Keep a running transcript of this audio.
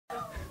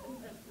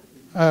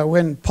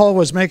when Paul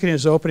was making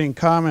his opening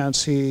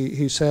comments,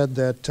 he said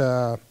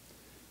that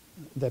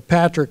that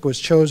Patrick was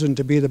chosen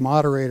to be the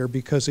moderator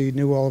because he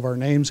knew all of our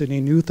names and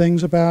he knew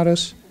things about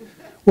us.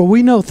 Well,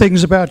 we know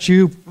things about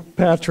you,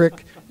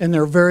 Patrick, and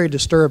they're very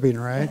disturbing,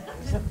 right?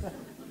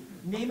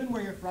 Name and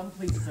where you're from,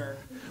 please, sir.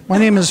 My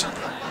name is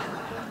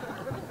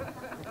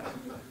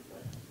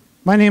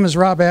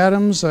Rob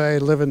Adams. I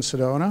live in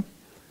Sedona,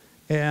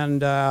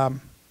 and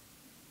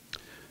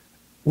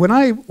when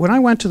I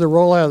went to the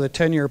rollout of the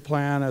 10-year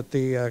plan at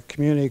the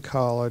community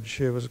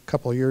college, it was a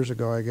couple of years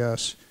ago, I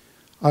guess,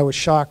 I was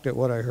shocked at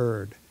what I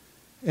heard.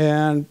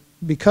 And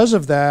because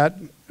of that,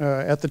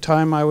 at the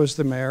time I was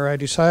the mayor, I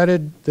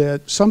decided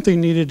that something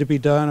needed to be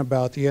done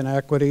about the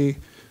inequity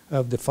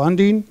of the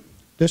funding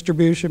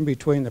distribution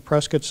between the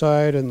Prescott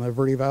side and the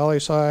Verde Valley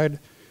side,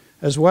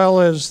 as well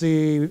as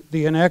the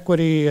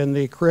inequity in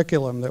the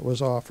curriculum that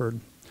was offered.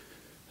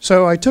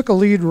 So I took a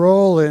lead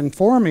role in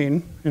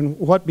forming in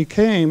what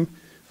became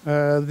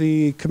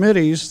the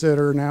committees that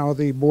are now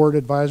the Board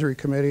Advisory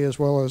Committee, as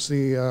well as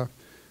the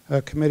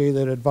committee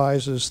that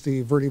advises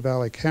the Verde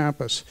Valley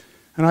campus.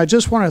 And I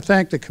just want to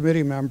thank the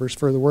committee members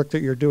for the work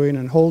that you're doing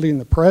in holding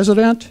the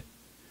president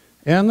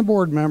and the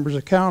board members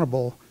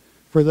accountable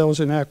for those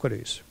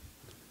inequities.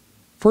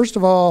 First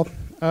of all,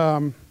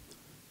 when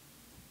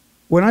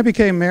I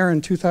became mayor in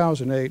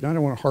 2008, and I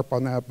don't want to harp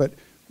on that, but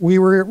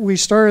we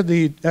started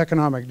the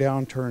economic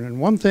downturn,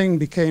 and one thing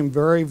became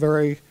very,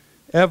 very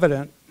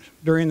evident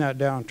during that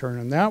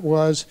downturn, and that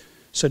was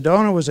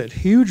Sedona was at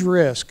huge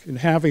risk in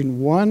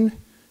having one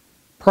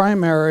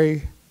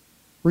primary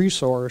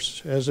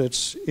resource as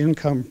its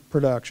income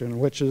production,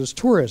 which is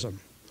tourism.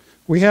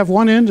 We have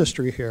one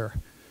industry here.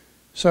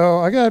 So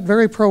I got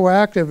very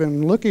proactive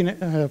in looking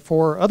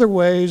for other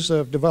ways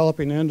of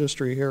developing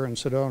industry here in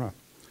Sedona.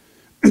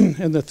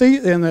 and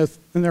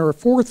there were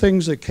four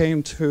things that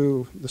came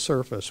to the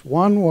surface.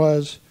 One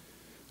was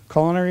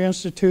Culinary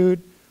Institute,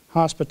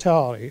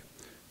 hospitality.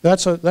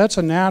 That's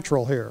a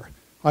natural here.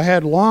 I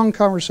had long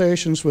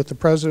conversations with the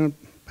president,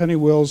 Penny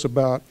Wills,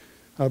 about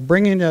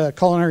bringing a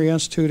Culinary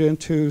Institute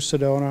into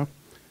Sedona.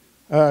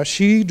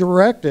 She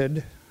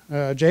directed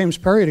James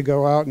Perry to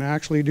go out and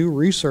actually do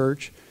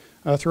research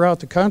throughout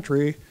the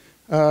country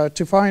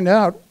to find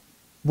out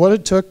what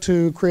it took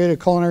to create a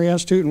Culinary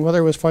Institute and whether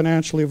it was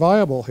financially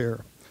viable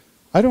here.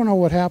 I don't know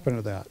what happened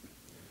to that.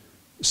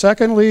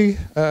 Secondly,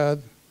 I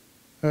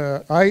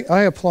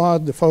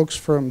applaud the folks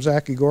from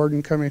Zachy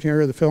Gordon coming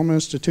here, the Film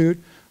Institute.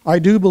 I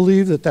do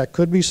believe that that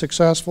could be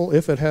successful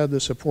if it had the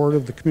support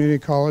of the community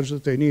college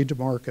that they need to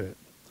market it.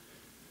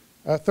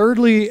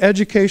 Thirdly,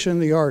 education in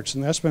the arts,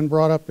 and that's been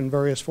brought up in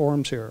various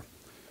forums here.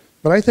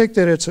 But I think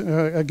that it's,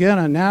 again,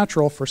 a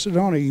natural for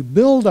Sedona. You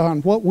build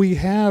on what we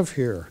have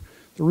here,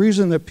 the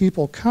reason that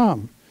people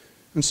come.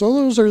 And so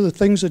those are the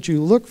things that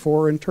you look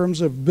for in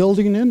terms of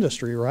building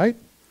industry, right?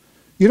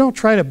 You don't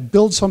try to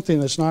build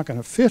something that's not going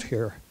to fit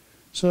here.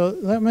 So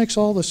that makes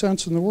all the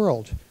sense in the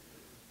world.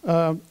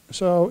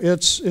 So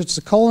it's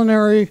the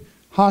culinary,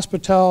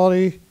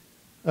 hospitality,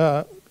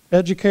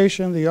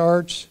 education, the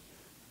arts,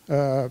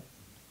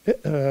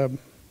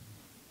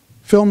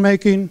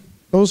 filmmaking.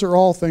 Those are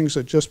all things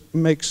that just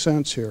make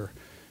sense here.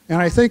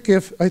 And I think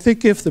if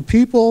the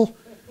people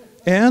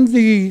and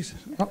the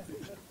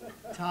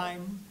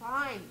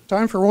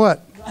Time for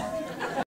what?